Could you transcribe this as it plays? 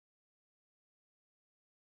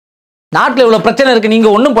நாட்டுல இவ்வளவு பிரச்சனை இருக்கு, நீங்க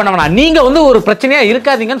ஒண்ணும் பண்ண வேணாம். நீங்க வந்து ஒரு பிரச்சனையா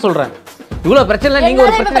இருக்காதீங்கன்னு சொல்றேன். இவ்வளவு பிரச்சனை நீங்க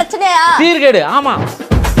ஒரு பிரச்சனையா சீர்கேடு. ஆமா,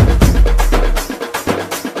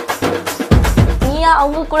 நீயா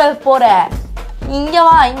அவங்க கூட போற, இங்க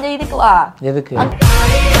வா, இந்த இதுக்கு வா. எதுக்கு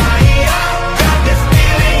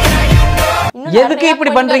எதுக்கு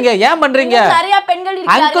இப்படி பண்றீங்க? ஏன் பண்றீங்க? நிறைய பெண்கள்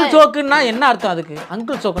இருக்காங்க. அங்கிள் சோக்குன்னா என்ன அர்த்தம்? அதுக்கு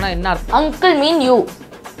அங்கிள் சோக்குனா என்ன அர்த்தம்? அங்கிள் மீன் யூ,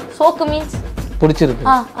 சோக்கு மீன்ஸ்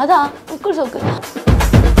பிடிச்சிருக்கு. அதான் அங்கிள் சோக்கு.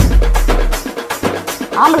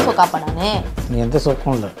 ஆம்பளை சோக்காப்பா நானு? நீ எந்த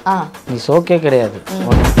சோக்கும் இல்ல, நீ சோக்கே கிடையாது.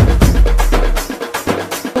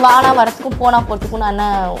 வானா வரத்துக்கும் போனா போறதுக்கும் நான்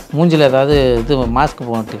மூஞ்சில ஏதாவது இது மாஸ்க்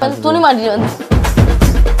போட்டு துணி மாட்டி வந்து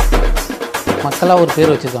மக்களா ஒரு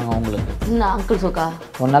பேர் வச்சிருக்காங்க உங்களுக்கு. அங்கிள் சோக்கா.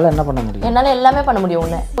 உன்னால என்ன பண்ண முடியும்? என்னால எல்லாமே பண்ண முடியும்.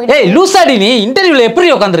 உன்ன ஏய் லூசாடி, நீ இன்டர்வியூல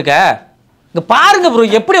எப்படி உட்கார்ந்திருக்க? இங்க பாருங்க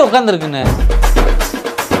ப்ரோ, எப்படி உட்கார்ந்திருக்குன்னு.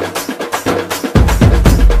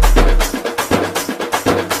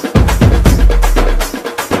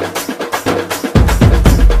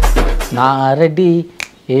 நான் ரெடி,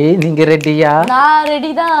 நீங்க ரெடியா? நான் ரெடி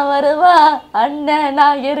தான், வரவா அண்ணன்,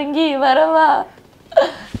 நான் இறங்கி வரவா.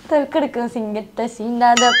 தற்கெடுக்கும் சிங்கத்தை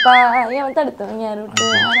சீண்டாதப்பா, ஏன் தடுத்தவங்க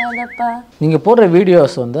யாருப்பா. நீங்க போடுற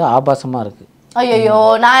வீடியோஸ் வந்து ஆபாசமா இருக்கு. ஐயோ,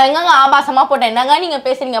 நான் எங்கங்க ஆபாசமா போட்டேன்? என்னங்க நீங்க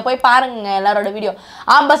பேசுறீங்க? போய் பாருங்க எல்லாரோட வீடியோ.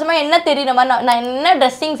 ஆபாசமா என்ன தெரியுற மாதிரி நான் என்ன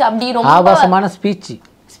ட்ரெஸ்ஸிங்ஸ் அப்படி ரொம்ப ஆபாசமான ஸ்பீச்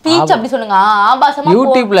அப்படி சொல்லுங்க. ஆபாசமா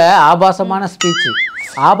யூடியூப்ல ஆபாசமான ஸ்பீச்,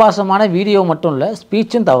 ஆபாசமான வீடியோ மட்டும் இல்ல,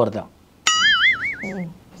 ஸ்பீச்சும் தவறுதான்.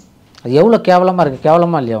 அது எவ்வளவு கேவலமா இருக்கு.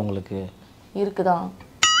 கேவலமா இல்லையா உங்களுக்கு? இருக்குதான்.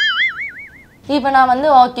 இப்ப நான் வந்து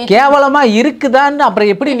ஓகே கேவலமா இருக்குதான்னு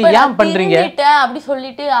அப்புறம் எப்படி நீ ஏன் பண்றீங்க அப்படி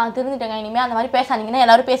சொல்லிட்டு தெரிஞ்சுட்டேங்க. இனிமே அந்த மாதிரி பேசாதீங்கன்னா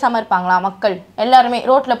எல்லாரும் பேசாம இருப்பாங்களா? மக்கள் எல்லாருமே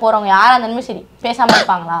ரோட்ல போறவங்க யாரா இருந்தாலுமே சரி பேசாம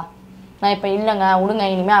இருப்பாங்களா? நான் இப்ப இல்லைங்க விடுங்க,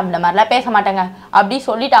 இனிமே அந்த மாதிரிலாம் பேச மாட்டேங்க அப்படி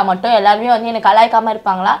சொல்லிட்டா மட்டும் எல்லாருமே வந்து என்னை கலாய்க்காம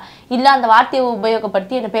இருப்பாங்களா? இல்ல அந்த வார்த்தையை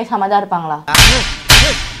உபயோகப்படுத்தி என்ன பேசாம தான் இருப்பாங்களா?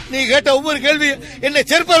 நீ கேட்ட ஒவ்வொரு கேள்வி என்ன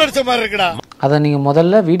செருப்பால் அடிச்ச மாதிரி இருக்குடா. அத நீங்க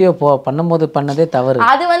முதல்ல வீடியோ பண்ணும்போது பண்ணதே தவறு.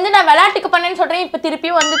 அது வந்து நான் விளையாட்டுக்கு பண்ணேன்னு சொல்றேன். இப்ப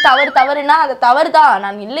திருப்பியும் வந்து தவறுனா அது தவறுதான்.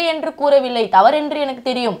 நான் இல்லை என்று கூறவில்லை, தவறு என்று எனக்கு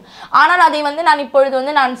தெரியும். ஆனால் அதை வந்து நான் இப்பொழுது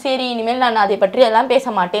வந்து நான் சரி இனிமேல் நான் அதை பற்றி எல்லாம்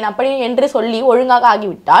பேச மாட்டேன் அப்படி என்று சொல்லி ஒழுங்காக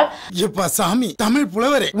ஆகிவிட்டால், எப்பா சாமி தமிழ்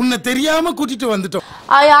புலவரே, உன்னை தெரியாம கூட்டிட்டு வந்துட்டோம்.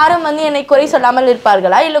 யாரும் வந்து என்னை குறை சொல்லாமல்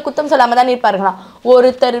இருப்பார்களா? இல்ல குத்தம் சொல்லாம தான் இருப்பார்களா?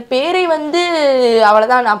 ஒருத்தர் பேரை வந்து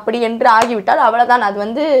அவ்வளவுதான் அப்படி என்று ஆகிவிட்டால் அவ்வளவுதான். அது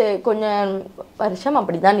வந்து கொஞ்சம் வருஷம்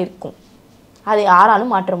அப்படிதான் இருக்கும். அதை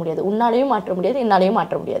யாராலும் மாற்ற முடியாது. உன்னாலையும் மாற்ற முடியாது, என்னாலையும்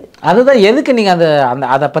மாற்ற முடியாது. அதுதான் எதுக்கு நீங்க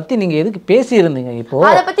அதை பத்தி நீங்க எதுக்கு பேசி இருந்தீங்க? இப்போ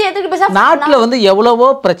அதை பத்தி எதுக்கு பேச? நாட்டுல வந்து எவ்வளவோ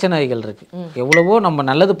பிரச்சனைகள் இருக்கு, எவ்வளவோ நம்ம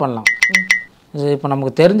நல்லது பண்ணலாம். இப்போ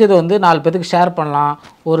நமக்கு தெரிஞ்சது வந்து 4 பேத்துக்கு ஷேர் பண்ணலாம்.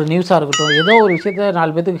 ஒரு நியூஸாக இருக்கட்டும், ஏதோ ஒரு விஷயத்த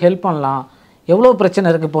 4 பேத்துக்கு ஹெல்ப் பண்ணலாம். எவ்வளோ பிரச்சனை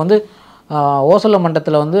இருக்குது. இப்போ வந்து ஓசோல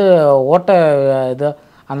மண்டலத்தில் வந்து ஓட்ட இது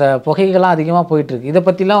அந்த புகைகள்லாம் அதிகமாக போயிட்டுருக்கு. இதை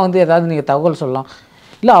பற்றிலாம் வந்து ஏதாவது நீங்கள் தகவல் சொல்லலாம்.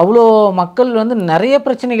 இல்லை அவ்வளோ மக்கள் வந்து நிறைய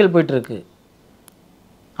பிரச்சனைகள் போயிட்டுருக்கு.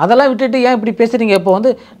 அதெல்லாம் விட்டுட்டு ஏன் இப்படி பேசுகிறீங்க? இப்போ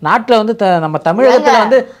வந்து நாட்டில் வந்து நம்ம தமிழகத்தில்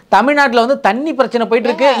வந்து தமிழ்நாட்டில் வந்து தண்ணி பிரச்சனை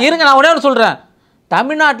போயிட்டுருக்கு. இருங்க, நான் உடனே சொல்கிறேன்.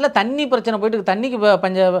 தமிழ்நாட்டில் தண்ணி பிரச்சனை போயிட்டுருக்கு. தண்ணிக்கு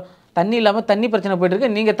தண்ணி இல்லாமல் தண்ணி பிரச்சனை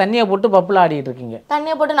போயிட்டுருக்கு. நீங்கள் தண்ணியை போட்டு பப்பில் ஆடிட்டு இருக்கீங்க.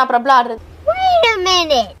 தண்ணியை போட்டு நான் பிரபல ஆடுறது,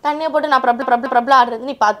 தண்ணியை போட்டு நான் பிரபல ஆடுறது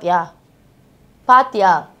நீ பாத்தியா?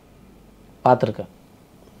 பார்த்துருக்கேன்.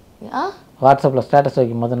 வாட்ஸ்அப்பில் ஸ்டேட்டஸ்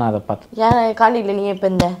வைக்கும் போது நான் அதை பார்த்தேன். ஏன் காண்டியில் நீ இப்போ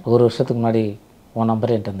இந்த 1 வருஷத்துக்கு முன்னாடி உன்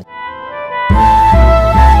நம்பர் என்கிட்ட இருந்துச்சு.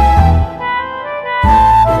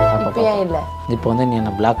 இப்போ ஏன் இல்லை? இப்போ வந்து நீ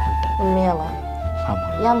என்னை பிளாக் பண்ணிட்ட. உண்மையாவா?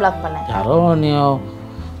 ஆமாம். ஏன் பிளாக் பண்ண?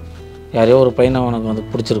 யாரையோ ஒரு பையனை உனக்கு வந்து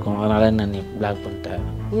பிடிச்சிருக்கும், அதனால என்ன நீ பிளாக் பண்ணிட்ட?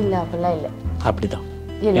 இல்லை, அப்படிலாம் இல்லை. அப்படிதான்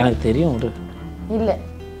எனக்கு தெரியும். ஒரு இல்லை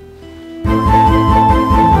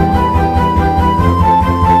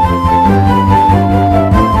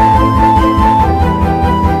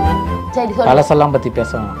சரி சொல்லு. பழசெல்லாம் பற்றி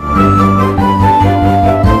பேசணும்.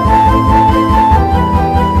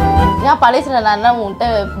 ஏன் பழைசில நான் உன்கிட்ட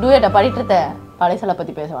டூயட்டை பாடிட்டு இருந்தேன், பழைசலை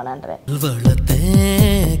பற்றி பேச வேணான்ற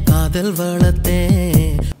காதல் வளத்தே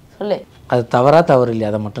சொல்லு. அது தவறா தவறு இல்லையா?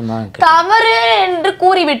 அதை மட்டும்தான் தவறு என்று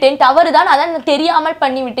கூறிவிட்டேன். தவறுதான், அதான் தெரியாமல்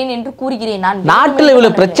பண்ணிவிட்டேன் என்று கூறுகிறேன். நான் நாட்டில்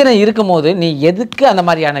இவ்வளவு பிரச்சனை இருக்கும் போது நீ எதுக்கு அந்த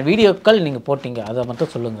மாதிரியான வீடியோக்கள் நீங்க போட்டீங்க? அதை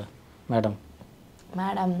மட்டும் சொல்லுங்க மேடம்.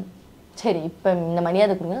 மேடம் சரி, இப்போ இந்த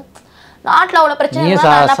மரியாதை கொடுங்க. நாட்டில் அவ்வளோ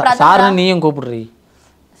பிரச்சனை. நீயும் கூப்பிடுறீ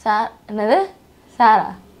சார்? என்னது சாரா?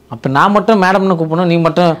 அப்ப நான் மட்டும் மேடம்னு கூப்பிடணும், நீ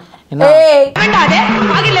மட்டும் என்ன?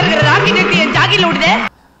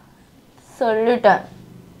 சொல்லிட்டேன்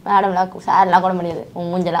மேடம்லாம் சார்லாம் கூட முடியாது. உன்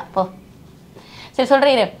மூஞ்சலாம் போ. சரி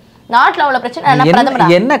சொல்றீங்க, நாட்டில் அவ்வளோ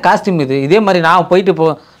பிரச்சனை. என்ன காஸ்டியூம் இது? இதே மாதிரி நான் போயிட்டு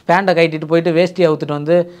பேண்டை கட்டிட்டு போயிட்டு வேஷ்டியை அவுத்துட்டு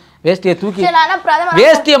வந்து வேஷ்டியை தூக்கி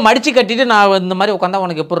வேஷ்டியை மடிச்சு கட்டிட்டு நான் இந்த மாதிரி உட்காந்தா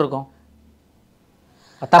உனக்கு எப்படி இருக்கும்?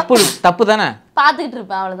 தப்பு தானே? பார்த்துக்கிட்டு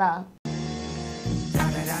இருப்பேன் அவ்வளோதான்.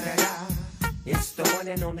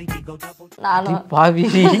 நானும் பாவி.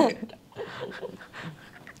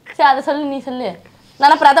 சரி அதை சொல்லு, நீ சொல்லு.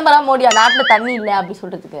 நான் பிரதமரா மோடியா நாட்டில் தண்ணி இல்லை அப்படி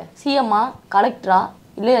சொல்றதுக்கு? சிஎம்மா கலெக்டரா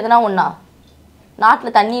இல்லை எதனா ஒன்றா?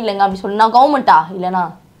 நாட்டில் தண்ணி இல்லைங்க அப்படி சொல்லு. நான் கவர்மெண்ட்டா இல்லைனா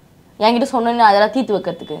என்கிட்ட சொன்னேன்னு அதெல்லாம் தீர்த்து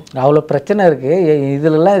வைக்கிறதுக்கு? அவ்வளோ பிரச்சனை இருக்கு,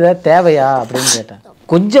 இதுலலாம் ஏதாவது தேவையா அப்படின்னு கேட்டேன்.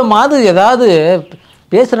 கொஞ்சமாவது ஏதாவது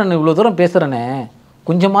பேசுகிறேன்னு, இவ்வளோ தூரம் பேசுகிறேனே,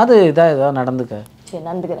 கொஞ்சமாவது ஏதாவது நடந்துக்க. சரி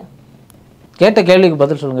நடந்துக்கிறேன். கேட்ட கேள்விக்கு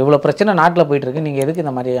பதில் சொல்லுங்க. இவ்வளோ பிரச்சனை நாட்டில் போயிட்டு இருக்கு, நீங்கள் எதுக்கு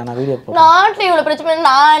இந்த மாதிரியான வீடியோ? நாட்டில் இவ்வளோ பிரச்சனை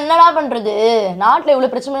நான் என்னடா பண்ணுறது? நாட்டில் இவ்வளோ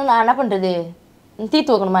பிரச்சனை நான் என்ன பண்ணுறது?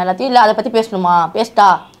 தீர்த்து வைக்கணுமா எல்லாத்தையும்? இல்லை அதை பற்றி பேசணுமா? பேசிட்டா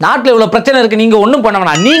நாட்டில் இவ்வளோ பிரச்சனை இருக்குது, நீங்கள் ஒன்றும் பண்ண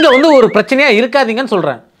வேணாம். நீங்கள் வந்து ஒரு பிரச்சனையாக இருக்காதீங்கன்னு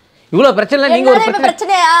சொல்கிறேன். இவ்வளோ பிரச்சனை நீங்கள் ஒரு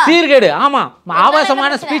பிரச்சனையா? சீர்கேடு. ஆமாம்,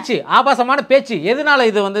 ஆபாசமான ஸ்பீச்சு, ஆபாசமான பேச்சு. எதனால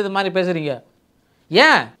இது வந்து இது மாதிரி பேசுகிறீங்க?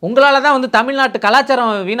 ஏன் உங்களால் தான் வந்து தமிழ்நாட்டு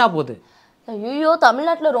கலாச்சாரம் வீணாக போகுது. ஐயோ,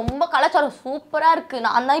 தமிழ்நாட்டில் ரொம்ப கலாச்சாரம் சூப்பராக இருக்குது.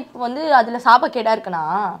 நான் தான் இப்போ வந்து அதில் சாபக்கேடாக இருக்குண்ணா.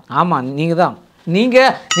 ஆமாம்,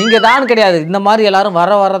 நீங்கள் தான் கிடையாது. இந்த மாதிரி எல்லாரும்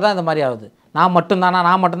வரதான் இந்த மாதிரி ஆகுது. நான் மட்டும்தானா?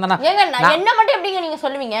 ஏங்க என்ன மட்டும் எப்படிங்க நீங்க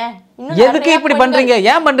சொல்லுவீங்க? எதுக்கு இப்படி பண்றீங்க?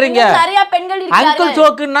 ஏன் பண்றீங்க? நிறைய பெண்கள் இருக்காங்க. அங்கிள்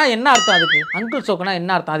சோக்குன்னா என்ன அர்த்தம்? அதுக்கு அங்கிள் சோக்குன்னா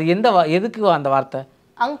என்ன அர்த்தம்? அது எதுக்கு அந்த வார்த்தை?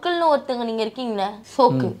 அங்கிள்னு ஒருத்தங்க நீங்க இருக்கீங்களே,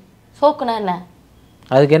 சோக்குனா என்ன?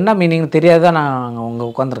 அதுக்கு என்ன மீனிங் தெரியாதான் நான் உங்க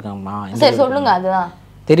உட்கார்ந்திருக்கேன்மா. சரி சொல்லுங்க. அதுதான்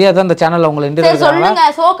தெரியாத அந்த சேனல்ல உங்களை இன்டர்வியூ சொல்லுங்க.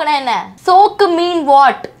 சோக்குனா என்ன? சோக்கு மீன்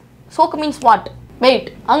வாட்? சோக்கு means what? Wait,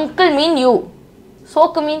 uncle mean you,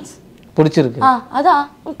 சோக்கு மீன்ஸ் பிடிச்சிருக்கு. அதான்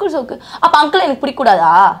அங்கிள் சோக்கு. அப்ப அங்கிள் எனக்கு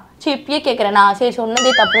பிடிக்கூடாதா? சரி இப்பயே கேட்குறேன் நான். சரி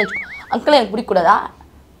சொன்னதே தப்புன்னு வச்சுக்கோ. அங்கிள் எனக்கு பிடிக்கூடாதா?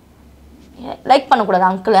 லைக் பண்ணக்கூடாதா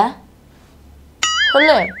அங்கிளை?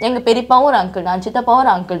 சொல்லு. எங்கள் பெரியப்பாவும் ஒரு அங்கிள் தான், சித்தப்பாவும்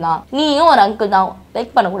ஒரு அங்கிள் தான், நீயும் ஒரு அங்கிள் தான்.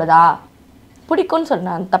 லைக் பண்ணக்கூடாதா? பிடிக்கும்னு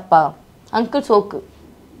சொன்னேன். தப்பா? அங்கிள்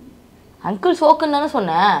சோக்குன்னு தானே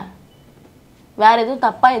சொன்னேன். வேற எதுவும்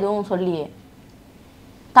தப்பாக எதுவும் சொல்லியே.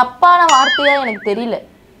 தப்பான வார்த்தையா எனக்கு தெரியல.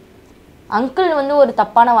 அங்கிள் வந்து ஒரு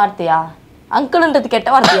தப்பான வார்த்தையா? அங்கிள்ன்றது கெட்ட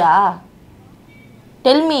வார்த்தையா?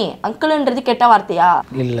 டெல்மி, அங்கிள்ன்றது கெட்ட வார்த்தையா?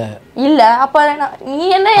 இல்ல அப்ப நீ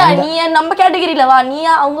என்னையா? நீ நம்ம கேட்டகரியில வா. நீ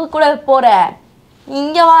அவங்க கூட போற?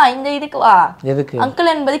 இங்க வா, இந்த இதுக்கு வா. எதுக்கு?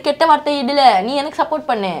 அங்கிள் என்பது கெட்ட வார்த்தை இல்ல. நீ எனக்கு சப்போர்ட்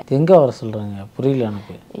பண்ணு. எங்க வர சொல்றாங்க? புரியல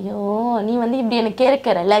எனக்கு. ஐயோ, நீ வந்து இப்படி எனக்கு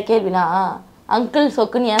கேட்கறல்ல கேள்வினா அங்கிள்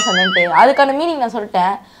சோக்குன்னு ஏன் சொன்னேன்ட்டு அதுக்கான மீனிங் நான்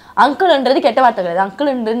சொல்லிட்டேன். அங்கிள்ன்றது கெட்ட வார்த்தை கிடையாது.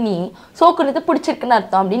 அங்கிள்ன்றது நீ, சோக்குன்றது பிடிச்சிருக்குன்னு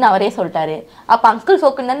அர்த்தம் அப்படின்னு அவரே சொல்லிட்டாரு. அப்போ அங்கிள்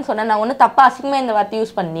சோக்குன்னு சொன்னேன். நான் ஒன்றும் தப்பா அசிங்கமாக இந்த வார்த்தை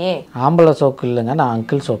யூஸ் பண்ணி. ஆம்பளை சோக்கு இல்லைங்க, நான்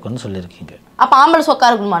அங்கிள் சோக்குன்னு சொல்லியிருக்கீங்க. அப்போ ஆம்பளை சோக்கா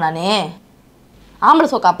இருக்கணுமா? நானே ஆம்பளை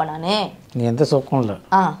சோக்காப்பா? நானே நீ எந்த சோக்கும் இல்லை.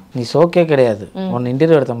 நீ சோக்கே கிடையாது. ஒன்று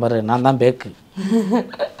இன்டர்வியூ எடுத்தேன் பாரு, நான் தான் பேக்கு.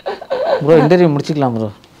 ப்ரோ இன்டர்வியூ முடிச்சுக்கலாம் ப்ரோ,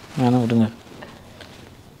 வேணாம் விடுங்க.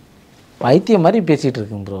 பைத்தியம் மாதிரி பேசிகிட்டு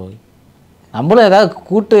இருக்குங்க ப்ரோ. நம்மளும் ஏதாவது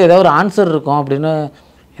ஏதாவது ஒரு ஆன்சர் இருக்கும் அப்படின்னு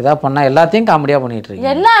ஏதாவது பண்ணா எல்லாத்தையும் காமெடியா பண்ணிட்டு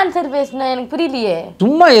இருக்கீங்க. என்ன ஆன்சர் பேசணும் எனக்கு புரியலையே.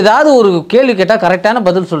 சும்மா ஏதாவது ஒரு கேள்வி கேட்டா கரெக்டான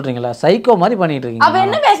பதில் சொல்றீங்களா? சைக்கோ மாதிரி பண்ணிட்டு இருக்கீங்க. அப்ப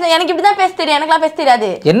என்ன பேசணும்? எனக்கு இப்படி தான் பேச தெரியும். எனக்குலாம் பேச தெரியாது.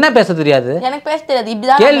 என்ன பேச தெரியாது? எனக்கு பேச தெரியாது. இப்படி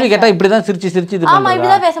தான் கேள்வி கேட்டா இப்படி தான் சிரிச்சு இது பண்ணுவீங்க. ஆமா,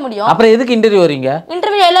 இப்படி தான் பேச முடியும். அப்புறம் எதுக்கு இன்டர்வியூ வரீங்க?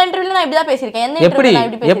 இன்டர்வியூ எல்லா இன்டர்வியூல நான் இப்படி தான் பேசிருக்கேன். எந்த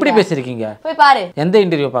இன்டர்வியூல எப்படி பேசிருக்கீங்க? போய் பாரு. எந்த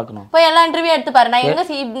இன்டர்வியூ பார்க்கணும்? போய் எல்லா இன்டர்வியூ எடுத்து பாரு. நான்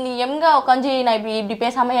எங்க உட்காந்து நான் இப்படி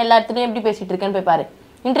பேசாம எல்லா இடத்துலயும் எப்படி பேசிட்டு இருக்கேன்னு போய் பாரு.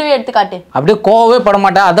 இன்டர்வியூ எடுத்து காட்டு. அப்படியே கோவவே பட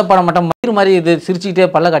மாட்டேன், அதை பட மாட்டேன், மயிர் மாதிரி இது சிரிச்சுக்கிட்டே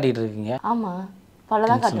பல்ல காட்டிட்டு இருக்கீங்க. ஆமா, பல்ல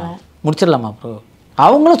தான் காட்டுவேன். முடிச்சிடலாமா ப்ரோ?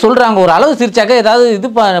 அவங்களும் சொல்றாங்க ஒரு அளவு சிரிச்சாக்க ஏதாவது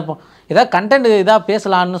ஏதாவது கண்டென்ட் ஏதாவது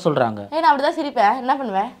பேசலாம்னு சொல்றாங்க. நான் அப்படிதான் சிரிப்பேன். என்ன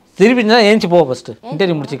பண்ணுவேன்? சிரிப்பினா ஏஞ்சி போ ஃபர்ஸ்ட்.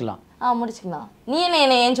 இன்டர்வியூ முடிச்சுக்கலாம். முடிச்சுக்கலாம். நீ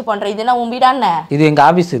என்ன ஏஞ்சி பண்ற? இது என்ன உன் வீடா? இது எங்க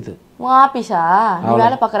ஆபீஸ். இது உன் ஆபீஸா? நீ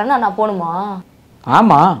வேலை பாக்குறேன்னா நான் போகணுமா?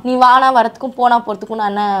 ஆமா. நீ வானா வரத்துக்கும் போனா போறதுக்கும்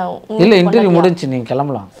நான் என்ன? இல்ல இன்டர்வியூ முடிஞ்சு நீங்க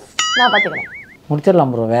கிளம்பலாம். நான் பாத்துக்கிறேன். முடிச்சிடலாம்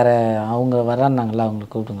ப்ரோ. வேற அவங்க வரான்னாங்களா, அவங்களை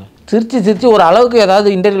கூப்பிடுங்க. சிரிச்சு ஒரு அளவுக்கு ஏதாவது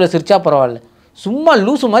இன்டர்வியூவில் சிரிச்சா பரவாயில்ல. சும்மா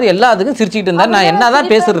லூசு மாதிரி எல்லாத்துக்கும் சிரிச்சுக்கிட்டு இருந்தா நான் என்னதான்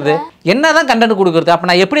பேசுறது, என்னதான் கண்டென்ட் கொடுக்குறது? அப்போ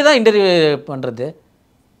நான் எப்படி தான் இன்டர்வியூ பண்ணுறது?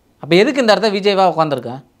 அப்போ எதுக்கு இந்த இடத்த விஜயவா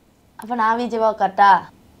உட்காந்துருக்கேன்? அப்போ நான் விஜயவா உட்கார்ட்டா?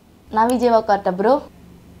 நான் விஜயவா உட்கார்ட்டா ப்ரோ?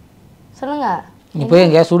 சொல்லுங்க. நீ போய்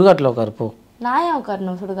எங்கேயா சுடுகாட்டில் உட்காருப்போ. நான் ஏன்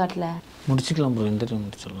உட்காரணும் சுடுகாட்டில்? முடிச்சுக்கலாம் ப்ரோ, இன்டர்வியூ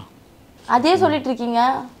முடிச்சிடலாம். அதே சொல்லிட்டு இருக்கீங்க.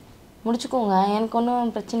 முடிச்சுக்கோங்க, எனக்கு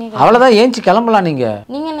ஒன்றும் பிரச்சனை இல்லை. அவ்வளோதான், ஏஞ்சி கிளம்பலாம்.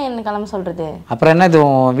 நீங்கள் என்ன கிளம்ப சொல்கிறது? அப்புறம் என்ன, இது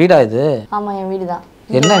வீடா இது? ஆமாம், என் வீடு தான்.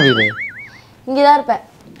 என்ன வீடு? இங்கே தான் இருப்பேன்.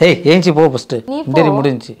 ஏய் ஏஞ்சி போ ஃபஸ்ட்டு. இன்டர்வியூ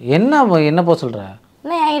முடிஞ்சு என்ன போக சொல்கிற?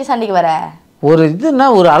 என்ன என்கிட்ட சண்டைக்கு வர? ஒரு இதுன்னா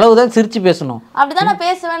ஒரு அளவு தான் சிரிச்சு பேசணும். அப்படிதான் நான்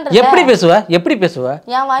பேசுவேன். எப்படி பேசுவ?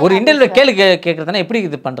 ஒரு இன்டர்வியூல கேள்வி கேட்கறதுனா எப்படி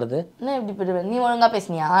இது பண்றது? என்ன எப்படி பேசுவ? நீ ஒழுங்கா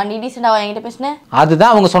பேசுனியா? நீ டீசெண்டா என்கிட்ட பேசுன?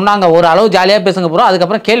 அதுதான் அவங்க சொன்னாங்க, ஒரு அளவு ஜாலியா பேசுங்க ப்ரோ,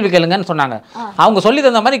 அதுக்கப்புறம் கேள்வி கேளுங்கன்னு சொன்னாங்க. அவங்க சொல்லி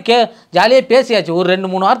தந்த மாதிரி ஜாலியா பேசியாச்சு, ஒரு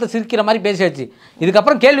 2-3 வார்த்தை சிரிக்கிற மாதிரி பேசியாச்சு.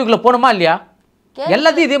 இதுக்கப்புறம் கேள்விக்குள்ள போகணுமா இல்லையா?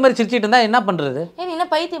 எல்லாத்தையும் இதே மாதிரி சிரிச்சிட்டு இருந்தா என்ன பண்றது? நீ என்ன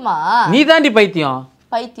பைத்தியமா? நீ தாண்டி பைத்தியம்.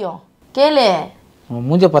 பைத்தியம் கேளு.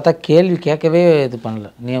 மூஞ்ச பார்த்தா கேள்வி கேட்கவே இது பண்ணல.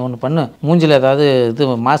 நீ ஒன்று பண்ணு, மூஞ்சில் ஏதாவது இது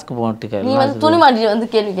மாஸ்க் போட்டுக்க. நீ வந்து துணி மாட்டிட்டு வந்து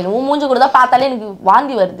கேள்வி கேளு. உன் மூஞ்சி கூட தான் பார்த்தாலே எனக்கு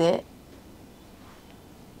வாந்தி வருது.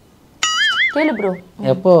 கேளு ப்ரோ.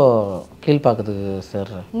 எப்போ கீழ்பாக்கிறதுக்கு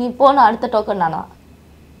சார்? நீ போன அடுத்த டோக்கன் நானா?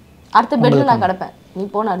 அடுத்த பெட்ல நான் கிடப்பேன். நீ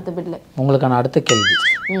போன அடுத்த பெட்ல. உங்களுக்கான அடுத்த கேள்வி.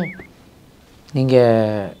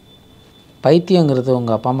 நீங்கள் பைத்தியங்கிறது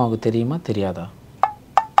உங்கள் அப்பா அம்மாவுக்கு தெரியுமா தெரியாதா?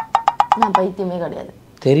 நான் பைத்தியமே கிடையாது.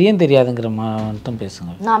 தெரியாதுங்கிற மட்டும்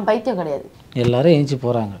பேசுங்க. நான் பைத்தியம் கிடையாது. எல்லாரும் ஏஞ்சி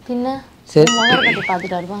போகிறாங்க. பின்ன சரி பற்றி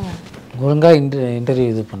பார்த்துட்டு வருவாங்க. ஒழுங்காக இன்டர்வியூ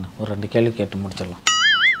இது பண்ணு. ஒரு 2 கேள்வி கேட்டு முடிச்சிடலாம்.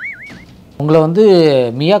 உங்களை வந்து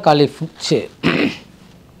மியா காலிஃப்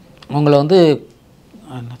உங்களை வந்து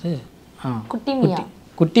என்னது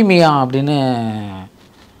குட்டிமியா அப்படின்னு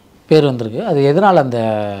பேர் வந்திருக்கு. அது எதனால் அந்த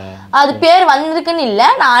அது பேர் வந்திருக்குன்னு இல்லை,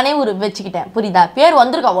 நானே ஒரு வச்சுக்கிட்டேன். புரியுதா? பேர்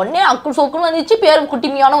வந்திருக்கா உடனே அக்குள் சொக்குன்னு வந்துச்சு, பேர்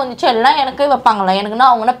குட்டிமியானு வந்துச்சு. எல்லாம் எனக்கு வைப்பாங்களா? எனக்குன்னா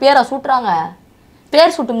அவங்கன்னா பேரை சூட்டுறாங்க.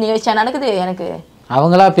 பேர் சூட்டும் நிகழ்ச்சியா நடக்குது எனக்கு.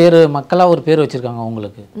 அவங்களா பேர் மக்களாக ஒரு பேர் வச்சுருக்காங்க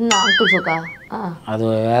உங்களுக்கு. அக்குள் சொக்கா அது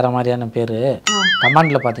வேற மாதிரியான பேர்.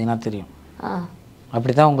 கமாண்டில் பார்த்தீங்கன்னா தெரியும்.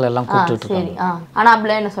 அப்படி தான் உங்களை எல்லாம் கூப்பிட்டு சரி. ஆனால்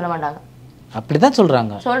அப்படிலாம் என்ன சொல்ல மாட்டாங்க. அப்படி தான்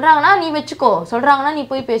சொல்கிறாங்கன்னா நீ வச்சுக்கோ, சொல்கிறாங்கன்னா நீ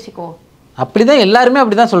போய் பேசிக்கோ. அப்படி தான் எல்லாருமே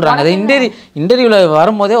அப்படி தான் சொல்கிறாங்க. அது இன்டர்வியூவில்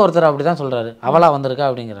வரும்போதே ஒருத்தர் அப்படி தான் சொல்கிறாரு. அவளா வந்திருக்கா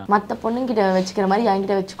அப்படிங்கிறாங்க. மற்ற பொண்ணுங்கிட்ட வச்சுக்கிற மாதிரி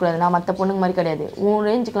என்கிட்ட வச்சுக்கூடாது. நான் மற்ற பொண்ணுங்க மாதிரி கிடையாது. உன்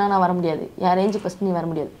ரேஞ்சுக்கெலாம் நான் வர முடியாது. என் ரேஞ்சுக்கு ஃபஸ்ட் நீ வர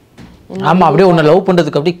முடியாது. ஆமாம், அப்படியே உன்னை லவ்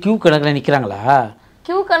பண்ணுறதுக்கு அப்படியே கியூ கணக்கில் நிற்கிறாங்களா?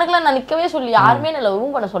 கியூ கணக்கில் நான் நிற்கவே சொல்லி யாருமே என்ன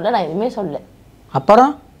லவ்வும் பண்ண சொல்ல. நான் எதுவுமே சொல்ல.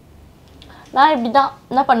 அப்புறம் நான் இப்படி தான்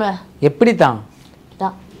என்ன பண்ணுவேன். எப்படி தான்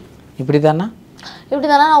இப்படி தானா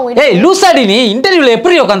நான் ஏய் லூசாடி, நீ இன்டர்வியூவில்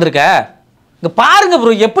எப்படி உட்காந்துருக்க? இங்கே பாருங்க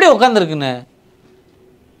ப்ரோ எப்படி உட்காந்துருக்குன்னு.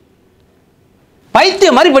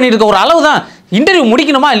 பைத்தியம் மாதிரி பண்ணிட்டு இருக்க. ஒரு அளவு தான் இன்டர்வியூ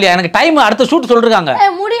முடிக்கணுமா இல்லையா? எனக்கு டைம் அடுத்த ஷூட் சொல்லிருக்காங்க.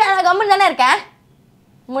 முடி கம்மன் தானே இருக்கேன்.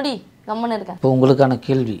 முடி கம்மன் இருக்கேன். இப்போ உங்களுக்கான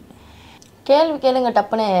கேள்வி கேளுங்க.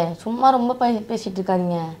 டப்புனே சும்மா ரொம்ப பேசிட்டு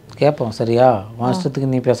இருக்காதீங்க. கேட்போம் சரியா?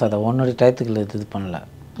 வருஷத்துக்கு நீ பேசாத. உன்னுடைய டயத்துக்கு இது பண்ணல.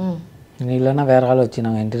 நீ இல்லைன்னா வேற ஆள் வச்சு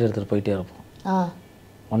நாங்கள் இன்டர்வியூ எடுத்துகிட்டு போயிட்டே இருப்போம்.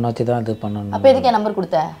 ஒன்றை வச்சு தான் இது பண்ணணும். அப்போ எதுக்கு நம்பர்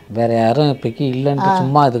கொடுத்த? வேற யாரும் இப்போக்கி இல்லைன்ட்டு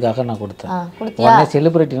சும்மா இதுக்காக நான் கொடுத்தேன். உடனே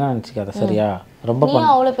செலிபிரிட்டிலாம் நினச்சிக்காத சரியா? ரொம்ப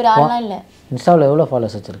அவ்வளோ பெரிய ஆள்லாம் இல்லை. இன்ஸ்டாவில் எவ்வளோ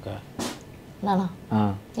ஃபாலோஸ் வச்சுருக்க? நானா?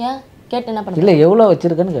 ஏன் கேட்டு என்ன பண்ண? இல்லை எவ்வளோ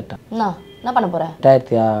வச்சுருக்கேன்னு கேட்டேன். என்ன பண்ண போகிறேன்?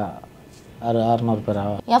 1600 பேரா?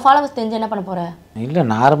 என் ஃபாலோவர்ஸ் தெரிஞ்சு என்ன பண்ண போகிறேன்? இல்லை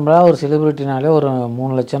நார்மலாக ஒரு செலிபிரிட்டினாலே ஒரு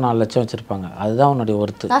 3 லட்சம் 4 லட்சம் வச்சுருப்பாங்க. அதுதான் உன்னுடைய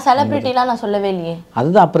ஒர்த்து. நான் செலிபிரிட்டிலாம் நான் சொல்லவே இல்லையே.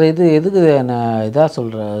 அதுதான் அப்புறம் எதுக்கு என்ன இதாக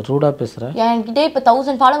சொல்கிற, ரூடாக பேசுகிறேன்? என்கிட்ட இப்போ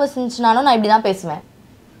 1000 ஃபாலோவர்ஸ் இருந்துச்சுனாலும் நான் இப்படி தான் பேசுவேன்.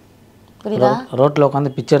 புரியுதா? ரோட்டில்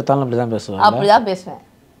உட்காந்து பிச்சை எடுத்தாலும் அப்படி தான் பேசுவேன். அப்படி தான் பேசுவேன்.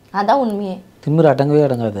 அதான் உண்மையே. திமிரு அடங்கவே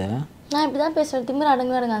அடங்காது. நான் இப்படி தான் பேசுவேன். திமிரு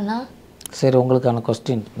அடங்கவே அடங்காதுண்ணா. சரி உங்களுக்கான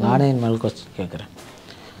கொஸ்டின் நானே இனிமேல் கொஸ்டின் கேட்குறேன்.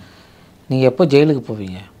 நீங்கள் எப்போ ஜெயிலுக்கு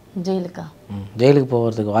போவீங்க? ஜெயிலுக்கா? ஜெயிலுக்கு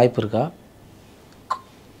போகிறதுக்கு வாய்ப்பு இருக்கா?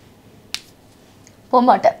 போக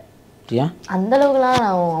மாட்டேன். ஏன்? அந்த அளவுக்குலாம்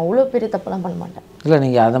நான் அவ்வளோ பெரிய தப்பெல்லாம் பண்ண மாட்டேன். இல்லை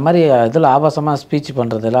நீங்கள் அதை மாதிரி இதில் ஆபாசமாக ஸ்பீச்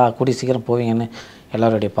பண்ணுறதெல்லாம் கூடி சீக்கிரம் போவீங்கன்னு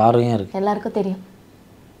எல்லாருடைய பார்வையும் இருக்குது. எல்லாருக்கும் தெரியும்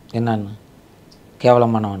என்னன்னு.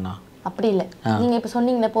 கேவலமானவண்ணா அப்படி இல்லை. நீங்கள் இப்போ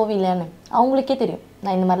சொன்னீங்களே போவீங்களேன்னு அவங்களுக்கே தெரியும்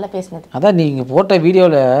நான் இந்த மாதிரிலாம் பேசினது. அதான் நீங்கள் போட்ட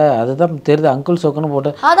வீடியோவில் அதுதான் தெரியுது. அங்கிள் சோக்குன்னு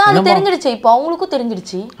போட்டு அதான் அது தெரிஞ்சிடுச்சு. இப்போ அவங்களுக்கும்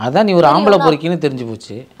தெரிஞ்சிடுச்சு. அதான் நீ ஒரு ஆம்பளை பொறுக்கின்னு தெரிஞ்சு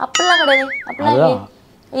போச்சு. அப்படிலாம் கிடையாது. அப்படிலாம்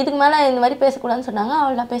இதுக்கு மேலே இந்த மாதிரி பேசக்கூடாதுன்னு சொன்னாங்க.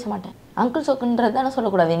 அவள் நான் பேச மாட்டேன். அங்கிள் சோக்குன்றது தானே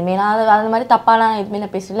சொல்லக்கூடாது. இனிமேல் நான் அந்த மாதிரி தப்பாலாம் எதுவுமே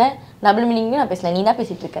நான் பேசல. டபுள் மீனிங்கும் நான் பேசல. நீ தான்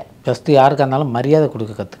பேசிகிட்டு இருக்க. ஃபஸ்ட்டு யாருக்கா இருந்தாலும் மரியாதை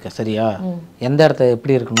கொடுக்க கற்றுக்க சரியா? எந்த இடத்த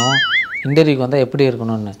எப்படி இருக்கணும், இன்டர்வியூக்கு வந்தால் எப்படி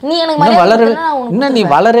இருக்கணும்னு. நீ எனக்கு வளரவே இன்னும் நீ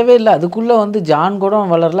வளரவே இல்லை. அதுக்குள்ளே வந்து ஜான் கூட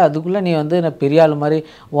வளரல. அதுக்குள்ளே நீ வந்து நான் பெரிய ஆள் மாதிரி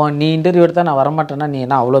நீ இன்டர்வியூ எடுத்தால் நான் வரமாட்டேன்னா நீ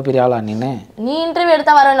என்ன அவ்வளோ பெரிய ஆளா? நீ இன்டர்வியூ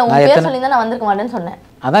எடுத்தால் வரேன் உன் பேர் சொல்லி தான் நான் வந்திருக்க மாட்டேன்னு சொன்னேன்.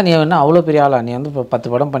 அதான் நீ என்ன அவ்வளோ பெரிய ஆளா? நீ வந்து இப்போ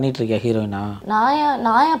 10 படம் பண்ணிட்டு இருக்கியா ஹீரோயினா?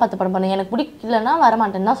 நான் ஏன் 10 படம் பண்ணேன்? எனக்கு பிடிக்கலன்னா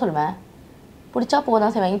வரமாட்டேன்னு தான் சொல்லுவேன். பிடிச்சா போக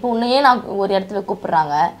தான் செய்வேன். இப்போ உன்னையே நான் ஒரு இடத்துல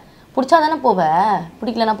கூப்பிட்றாங்க. பிடிச்சா தானே போவேன்.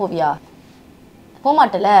 பிடிக்கலன்னா போவியா? போக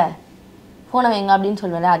மாட்டேல. ஃபோனை வைங்க அப்படின்னு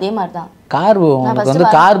சொல்லுவேன். அதே மாதிரி தான் உனக்கு வந்து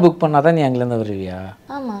கார் புக் பண்ணால் தான் நீ அங்கேருந்து வருவியா?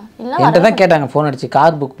 ஆமாம். என்கிட்ட தான் கேட்டாங்க ஃபோன் அடிச்சு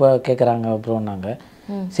கார் புக் கேட்குறாங்க அப்புறம்னாங்க.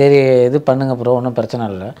 சரி இது பண்ணுங்க ப்ரோ, ஒன்றும் பிரச்சனை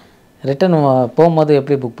இல்லை. ரிட்டன் போகும்போது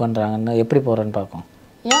எப்படி புக் பண்ணுறாங்கன்னு எப்படி போகிறேன்னு பார்க்கும்.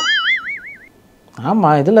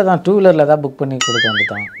 ஆமாம் இதில் தான் 2 வீலரில் தான் புக் பண்ணி கொடுக்க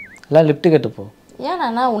வேண்டியதான். இல்லை லிஃப்ட்டு கேட்டு போ. ஏன்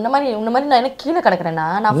நான் உன்ன மாதிரி நான் என்ன கீழே கிடக்குறேன்னா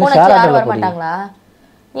நான் ஃபோன் அடிச்சு யாரும் வர மாட்டாங்களா?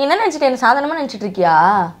 நீ என்ன நினச்சிட்டு என்ன சாதாரணமாக நினச்சிட்டு இருக்கியா?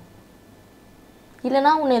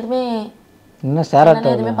 இல்லைனா உன்னை எதுவுமே இன்னும் சேராட்ட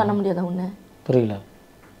எதுவுமே பண்ண முடியாதா? உன்னை புரியல.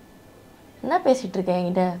 என்ன பேசிட்டு இருக்க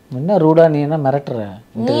என்கிட்ட? என்ன ரூடா நீ என்ன மிரட்டுற?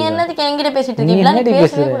 நீ என்னதுக்கு என்கிட்ட பேசிட்டு இருக்கீங்களா? நீ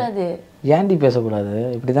பேசவே கூடாது. ஏன்டி பேசக்கூடாது?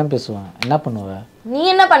 இப்படி தான் பேசுவேன். என்ன பண்ணுவ? நீ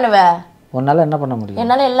என்ன பண்ணுவ? உன்னால் என்ன பண்ண முடியும்?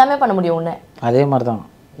 என்னால் எல்லாமே பண்ண முடியும். ஒன்று அதே மாதிரி தான்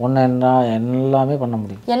ஒன்று என்ன எல்லாமே பண்ண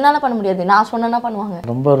முடியும். என்னால் பண்ண முடியாது. நான் சொன்னேன்னா பண்ணுவாங்க.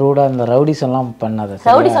 ரொம்ப ரூடாக இந்த ரவுடிஸ் எல்லாம் பண்ணாத.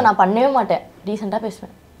 ரவுடிஸை நான் பண்ணவே மாட்டேன். டீசெண்டாக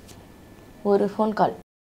பேசுவேன். ஒரு ஃபோன் கால்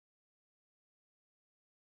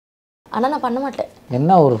ஆனால் நான் பண்ண மாட்டேன்.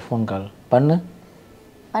 என்ன ஒரு ஃபோன் கால் பண்ணி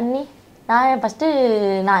நான் ஏன்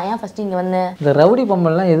ஃபஸ்ட்டு இங்கே வந்தேன்? இந்த ரவுடி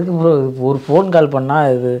பொம்மைலாம் எதுக்கு ப்ரோ ஒரு ஃபோன் கால் பண்ணால்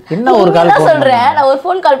இது என்ன ஒரு கால் சொல்கிறேன். நான் ஒரு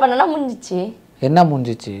ஃபோன் கால் பண்ணேன்னா முடிஞ்சிச்சு. என்ன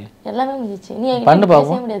முடிஞ்சிச்சு? எல்லாமே முடிஞ்சிச்சு. நீ பண்ணு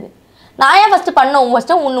பார்க்க முடியாது. நான் ஏன் ஃபஸ்ட்டு பண்ணோம்?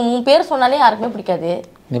 ஃபஸ்ட்டு உன் பேர் சொன்னாலே யாருக்குமே பிடிக்காது.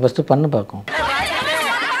 நீ ஃபஸ்ட்டு பண்ணு பார்க்கும்.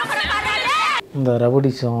 இந்த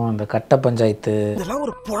ரவுடிஸும் இந்த கட்ட பஞ்சாயத்து இதெல்லாம்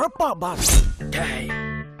ஒரு பொழப்பா பாஸ்?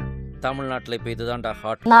 தமிழ்நாட்டில் இப்போ இதுதான்டா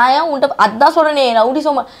ஹாட். நான் ஏன் உன்ட்ட அதான் சொல்கிறேனே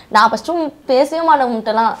ரவுடிஸும் நான் ஃபஸ்ட்டு பேசவே மாட்டேன்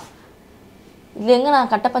உன்ட்டலாம். இது எங்கே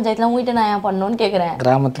நான் கட்ட பஞ்சாயத்தில் உங்ககிட்ட நான் ஏன் பண்ணோன்னு கேட்குறேன்.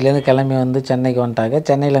 கிராமத்துலேருந்து கிளம்பி வந்து சென்னைக்கு வந்துட்டாங்க.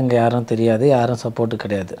 சென்னையில் இங்கே யாரும் தெரியாது, யாரும் சப்போர்ட்டு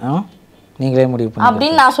கிடையாது. நீங்களே முடிவு பண்ணி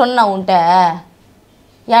அப்படின்னு நான் சொன்னேன் உன்ட்ட.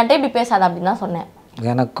 என்கிட்ட இப்படி பேசாத அப்படின்னு தான் சொன்னேன்.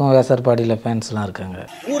 எனக்கும் வேசர்பாடியில் ஃபேன்ஸ்லாம் இருக்காங்க.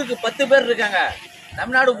 ஊருக்கு 10 பேர் இருக்காங்க.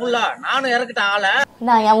 தமிழ்நாடு ஃபுல்லா நானும் இறக்கிட்ட ஆள.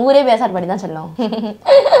 நான் என் ஊரே வேசார்பாடி தான் சொல்லும்.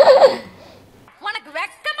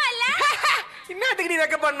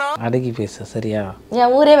 அடக்கி பேச சரியா?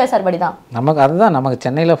 என் ஊரே வேசார்பாடி தான். நமக்கு அதுதான் நமக்கு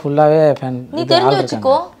சென்னையில் ஃபுல்லாகவே ஃபேன். நீ தெரிஞ்சு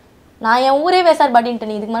வச்சுக்கோ. நான் என் ஊரே வேசார்பாடின்ட்டு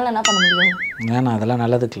நீ இதுக்கு மேலே என்ன பண்ண முடியும்? ஏன்னா அதெல்லாம்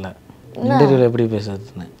நல்லதுக்கு இல்லை. இன்டர்வியூவில் எப்படி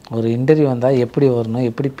பேசுறதுன்னு ஒரு இன்டர்வியூ வந்தால் எப்படி வரணும்,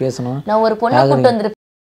 எப்படி பேசணும். நான் ஒரு பொண்ணை கூப்பிட்டு வந்துரு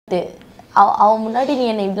அவன் முன்னாடி நீ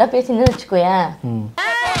என்ன இப்படிலாம் பேசின்னு வச்சுக்கோயேன்.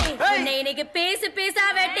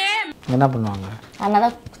 என்ன பண்ணுவாங்க? அதனால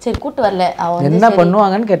சரி கூப்பிட்டு வரல. அவன் என்ன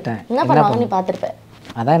பண்ணுவாங்கன்னு கேட்டேன். என்ன பண்ணுவாங்க நீ பார்த்துருப்ப.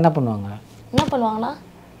 அதான் என்ன பண்ணுவாங்க? என்ன பண்ணுவாங்கன்னா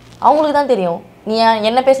அவங்களுக்கு தான் தெரியும். நீ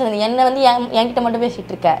என்ன பேசுறது, என்ன வந்து என்கிட்ட மட்டும்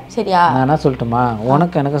பேசிட்டு இருக்க சரியா? நான் என்ன சொல்லட்டுமா,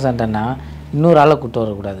 உனக்கு எனக்கு சண்டைன்னா இன்னொரு ஆளை கூப்பிட்டு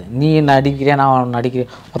வரக்கூடாது. நீ என்ன அடிக்கிறியா, நான் அவனை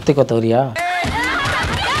அடிக்கிறேன், ஒத்த வரியா?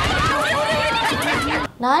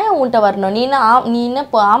 நான் ஏன் உன்ட்ட வரணும்? நீ என்ன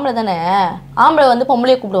இப்போ ஆம்பளை தானே? ஆம்பளை வந்து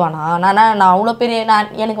பொம்பளையை கூப்பிடுவானா? நான் அவ்வளோ பெரிய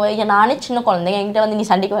எனக்கு நானே சின்ன குழந்தை. என்கிட்ட வந்து நீ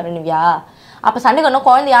சண்டைக்கு வரணுவியா? அப்போ சண்டைக்கு வரணும்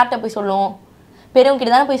குழந்தை யார்கிட்ட போய் சொல்லும்?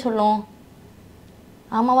 பெரியவங்கிட்ட தானே போய் சொல்லும்.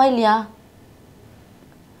 ஆமாவா இல்லையா?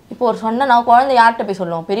 இப்போ ஒரு சொன்ன நான் குழந்தை யார்கிட்ட போய்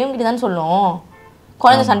சொல்லும்? பெரியவங்கிட்ட தானே சொல்லும்.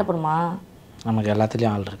 குழந்தை சண்டை போடுமா? நமக்கு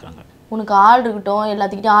எல்லாத்துலேயும் ஆள் இருக்காங்க. உனக்கு ஆள் இருக்கட்டும்,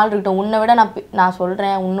 எல்லாத்துக்கிட்டையும் ஆள் இருக்கட்டும். உன்னை விட நான்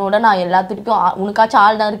சொல்கிறேன், உன்னோட நான் எல்லாத்துக்கிட்டையும் உனக்காச்சும்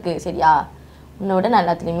ஆள் தான் இருக்குது சரியா? உன்னை விட நான்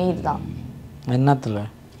எல்லாத்துலேயுமே இதுதான். என்னத்தில்?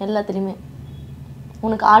 எல்லாத்துலேயுமே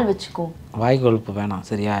உனக்கு ஆள் வச்சுக்கோ. வாய் கொழுப்பு வேணாம்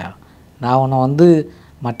சரியா? நான் உன்னை வந்து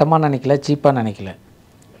மட்டமாக நினைக்கல, சீப்பாக நினைக்கல.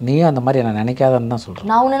 நீயும் அந்த மாதிரி என்ன நினைக்காதன்னு தான் சொல்கிறேன்.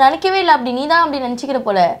 நான் உன்னை நினைக்கவே இல்லை. அப்படி நீ தான் அப்படி நினச்சிக்கிற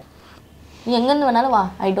போல. நீ எங்கேருந்து வேணாலும் வா,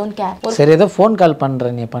 ஐ டோன்ட் கேர். சரி ஏதோ ஃபோன் கால்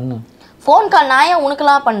பண்ணுறேன், நீ பண்ணு. ஃபோன் கால் நான் ஏன்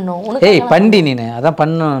உனக்குலாம் பண்ணணும்? ஏய் பண்டி நீனு அதான்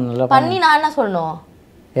பண்ணணும். பண்ணி நான் என்ன சொல்லணும்?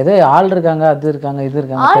 ஏதோ ஆள் இருக்காங்க, அது இருக்காங்க, இது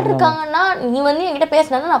இருக்காங்க. ஆள் இருக்காங்கன்னா நீ வந்து என்கிட்ட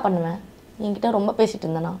பேசினா நான் பண்ணுவேன். என்கிட்ட ரொம்ப பேசிட்டு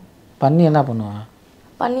இருந்தேனா பண்ணி என்ன பண்ணுவேன்?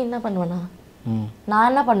 பண்ணி என்ன பண்ணுவேண்ணா? நான்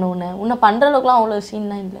என்ன பண்ணுவேன்? உன்னை பண்ணுற அளவுக்குலாம் அவ்வளோ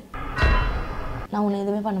சீன்லாம் இல்லை. நான் உன்னை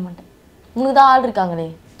எதுவுமே பண்ண மாட்டேன். உனக்கு தான் ஆள் இருக்காங்களே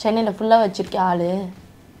சென்னையில் ஃபுல்லாக வச்சுருக்கேன் ஆள்.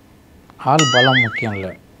 ஆள் பலம் முக்கியம்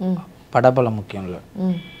இல்லை, படபலம் முக்கியம் இல்லை.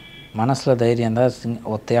 மனசில் தைரியம் தான்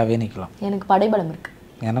ஒத்தையாகவே நிற்கலாம். எனக்கு படைபலம் இருக்குது.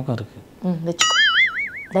 எனக்கும் இருக்குது. வச்சுக்கோ.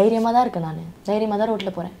 தைரியமாக தான் இருக்கேன். நான் தைரியமாக தான்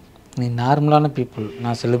ரோட்டில் போகிறேன். நீ நார்மலான பீப்புள்,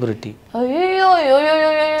 நான் செலிபிரிட்டி. ஐயோ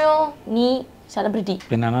ஐயோ நீ செலிபிரிட்டி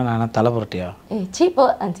என்னன்னா நான் தலை புரட்டியா? சீப்போ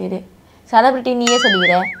சரி செலிபிரிட்டி நீயே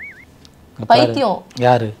சொல்லிக்கிற. பைத்தியம்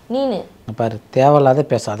யாரு? நீனு. பாரு தேவையில்லாத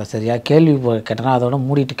பேசாத சரியா? கேள்வி கேட்டனா அதோட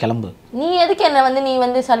மூடிட்டு கிளம்பு. நீ எதுக்கு என்ன வந்து நீ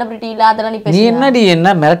வந்து செலிபிரிட்டி இல்லை அதெல்லாம் நீ பேச? நீ என்னடி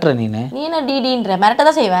என்ன மிரட்டுற? நீ என்ன டிடின்ற மிரட்ட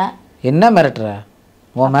தான் செய்வேன். என்ன மிரட்டுற?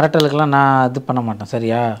 உன் மிரட்டலுக்கெல்லாம் நான் இது பண்ண மாட்டேன்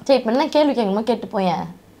சரியா? சரி இப்போ என்ன கேள்வி கேட்கணுமா கேட்டு போயேன்.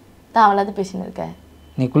 தேவையில்லாத பேசின்னு இருக்க.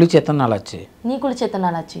 நீ குளிச்சு எத்தனை நாள் ஆச்சு? நீ குளிச்சு எத்தனை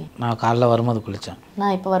நாள் ஆச்சு? நான் காலைல வரும்போது குளித்தேன்.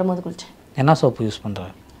 நான் இப்போ வரும்போது குளித்தேன். என்ன சோப்பு யூஸ் பண்ணுற?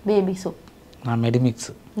 Baby soap. நான் மெடிமிக்ஸ்.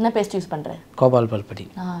 என்ன பேஸ்ட் யூஸ் பண்ணுறேன்? கோபால் பல்படி.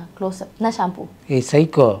 நான் க்ளோஸப். என்ன ஷாம்பு? ஏய்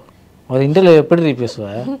சைக்கோ, ஒரு இன்டர்வியூ எப்படி பேசுவ?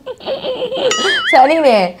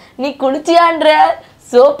 சரிங்க நீ குளிச்சியான்ற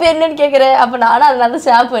சோப்பு என்னன்னு கேட்குற. அப்போ நானும் அதனால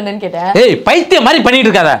ஷாம்பு என்னன்னு கேட்டேன். ஏய் பைத்தியம் மாதிரி பண்ணிட்டு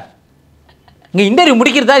இருக்காத. இங்கே இன்டர்வியூ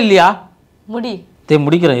முடிக்கிறதா இல்லையா? முடி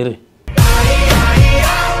முடிக்கிறேன் இரு.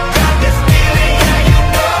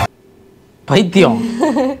 பைத்தியம்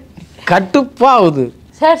கட்டுப்பாகுது.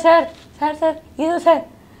 சார் சார் சார் சார் இது சார்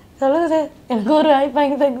சொல்லுங்க சார், எனக்கு ஒரு வாய்ப்பு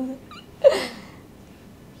வாங்கி தருங்க.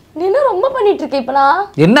 நீ என்ன ரொம்ப பண்ணிட்டு இருக்க? இப்போ நான்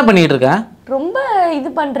என்ன பண்ணிட்டு இருக்கேன்? ரொம்ப இது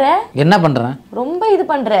பண்ற. என்ன பண்றேன்? ரொம்ப இது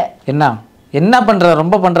பண்ற. என்ன பண்ற?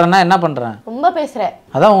 ரொம்ப பண்றேன்னா என்ன பண்றேன்? ரொம்ப பேசுற.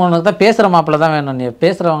 அதான் உனக்கு தான் பேசுற மாப்பிள்ள தான் வேணும். நீ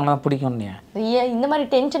பேசுறவங்க தான் பிடிக்கும். நீ இந்த மாதிரி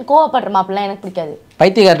டென்ஷன் கோவப்படுற மாப்பிள்ள எனக்கு பிடிக்காது.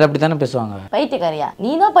 பைத்தியக்காரர் அப்படி தானே பேசுவாங்க. பைத்தியக்காரியா?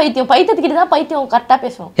 நீ தான் பைத்தியம். பைத்தியத்துக்கிட்ட தான் பைத்தியம் கரெக்டாக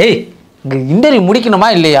பேசுவோம். ஏய் இங்க இன்டர்வியூ முடிக்கணுமா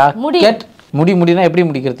இல்லையா? முடினா எப்படி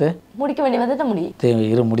முடிக்கிறது? முடிக்க வேண்டிய விதத்தை முடி.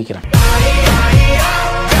 இரு முடிக்கிறேன்.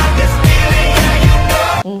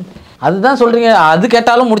 அதுதான் சொல்கிறீங்க, அது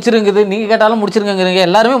கேட்டாலும் முடிச்சிருங்குது, நீங்கள் கேட்டாலும் முடிச்சிருங்கிறீங்க,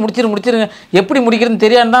 எல்லாருமே முடிச்சிருங்க. எப்படி முடிக்கிறதுன்னு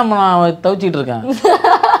தெரியாதுன்னு தான் நான் தவிச்சிட்டு இருக்கேன்.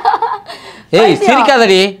 ஏய்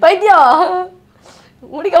சிரிக்காதடி பைத்தியம்,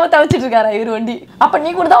 முடிக்காம தவிச்சிட்டு இருக்காரா இவர் வண்டி. அப்போ நீ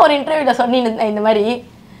கூட தான் ஒரு இன்டர்வியூவில் சொன்னீங்க இந்த மாதிரி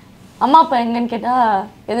அம்மா அப்பா எங்கன்னு கேட்டால்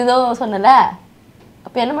எதுதோ சொன்னல,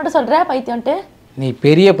 அப்போ என்ன மட்டும் சொல்கிற பைத்தியம்ட்டு? நீ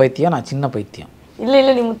பெரிய பைத்தியம், நான் சின்ன பைத்தியம்.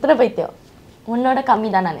 இல்லை நீ முத்திர பைத்தியம், உன்னோட கம்மி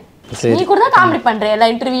தான் நான். நீ கூட தான் காமெடி பண்ணுற எல்லா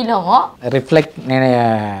இன்டர்வியூலும். ரிஃப்ளெக்ட்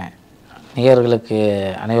நேயர்களுக்கு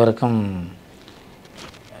அனைவருக்கும்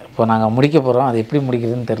இப்போ நாங்கள் முடிக்க போகிறோம். அது எப்படி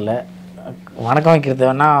முடிக்கிறதுன்னு தெரில. வணக்கம் வைக்கிறது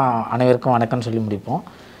வேணால் அனைவருக்கும் வணக்கம்னு சொல்லி முடிப்போம்.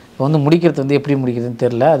 இப்போ வந்து முடிக்கிறது வந்து எப்படி முடிக்கிறதுன்னு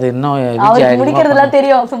தெரில. அது இன்னும் முடிக்கிறதுலாம்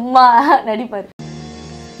தெரியும், சும்மா நடிப்பார்.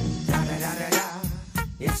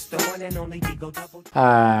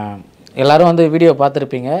 எல்லோரும் வந்து வீடியோ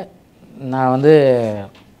பார்த்துருப்பீங்க. நான் வந்து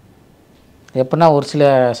எப்படின்னா ஒரு சில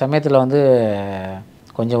சமயத்தில் வந்து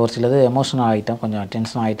கொஞ்சம் ஒரு சிலது எமோஷனல் ஆகிட்டேன், கொஞ்சம்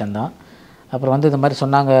டென்ஷன் ஆகிட்டேன் தான். அப்புறம் வந்து இந்த மாதிரி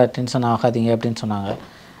சொன்னாங்க, டென்ஷன் ஆகாதீங்க அப்படின்னு சொன்னாங்க.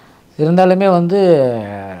 இருந்தாலுமே வந்து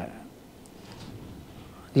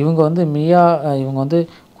இவங்க வந்து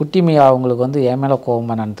குட்டி மியா அவங்களுக்கு வந்து என் மேலே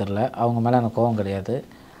கோவமாக என்னன்னு தெரில. அவங்க மேலே எனக்கு கோவம் கிடையாது.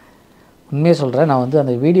 உண்மையாக சொல்கிறேன். நான் வந்து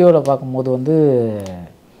அந்த வீடியோவில் பார்க்கும்போது வந்து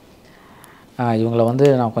இவங்களை வந்து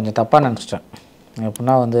நான் கொஞ்சம் தப்பாக நினச்சிட்டேன்.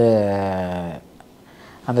 எப்படின்னா வந்து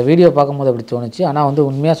அந்த வீடியோ பார்க்கும்போது அப்படி தோணுச்சு. ஆனால் வந்து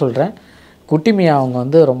உண்மையாக சொல்கிறேன், குட்டிமியா அவங்க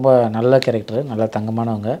வந்து ரொம்ப நல்ல கேரக்டர், நல்ல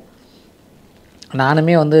தங்கமானவங்க.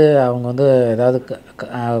 நானுமே வந்து அவங்க வந்து ஏதாவது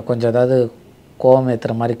கொஞ்சம் ஏதாவது கோவம்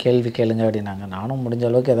ஏற்றுற மாதிரி கேள்வி கேளுங்க அப்படின்னாங்க. நானும் முடிஞ்ச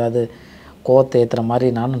அளவுக்கு ஏதாவது கோவத்தை ஏற்றுற மாதிரி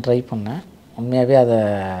நானும் ட்ரை பண்ணேன். உண்மையாகவே அதை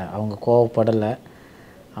அவங்க கோவப்படலை.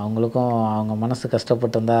 அவங்களுக்கும் அவங்க மனசு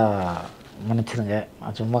கஷ்டப்பட்டுருந்தால் மன்னிச்சிடுங்க.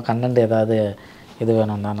 சும்மா கண்டென்ட் ஏதாவது இது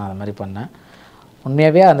வேணும் தான் நான் அது மாதிரி பண்ணேன்.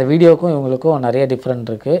 உண்மையாகவே அந்த வீடியோவுக்கும் இவங்களுக்கும் நிறைய டிஃப்ரெண்ட்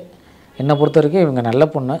இருக்குது. என்னை பொறுத்த வரைக்கும் இவங்க நல்ல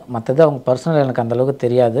பொண்ணு. மற்றது அவங்க பர்சனல் எனக்கு அந்தளவுக்கு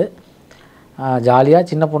தெரியாது. ஜாலியாக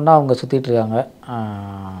சின்ன பொண்ணாக அவங்க சுற்றிட்டுருக்காங்க.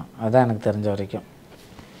 அதுதான் எனக்கு தெரிஞ்ச வரைக்கும்.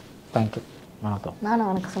 தேங்க்யூ. வணக்கம். நானும்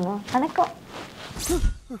வணக்கம் சொல்லுவேன். வணக்கம்.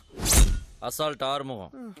 அசால்ட்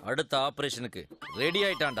ஆறுமுகம் அடுத்த ஆபரேஷனுக்கு ரெடி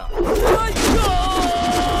ஆயிட்டான்டா.